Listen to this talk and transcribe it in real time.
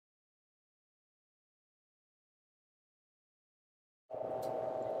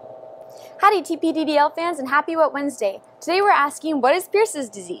Howdy TPPDL fans and happy Wet Wednesday. Today we're asking, what is Pierce's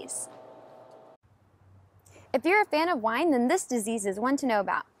disease? If you're a fan of wine, then this disease is one to know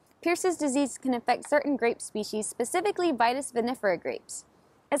about. Pierce's disease can affect certain grape species, specifically Vitis vinifera grapes.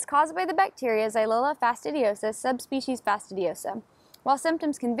 It's caused by the bacteria Xylella fastidiosa, subspecies fastidiosa. While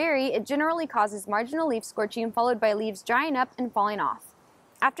symptoms can vary, it generally causes marginal leaf scorching followed by leaves drying up and falling off.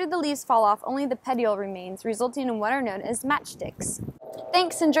 After the leaves fall off, only the petiole remains, resulting in what are known as matchsticks.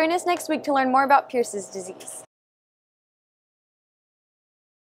 Thanks, and join us next week to learn more about Pierce's disease.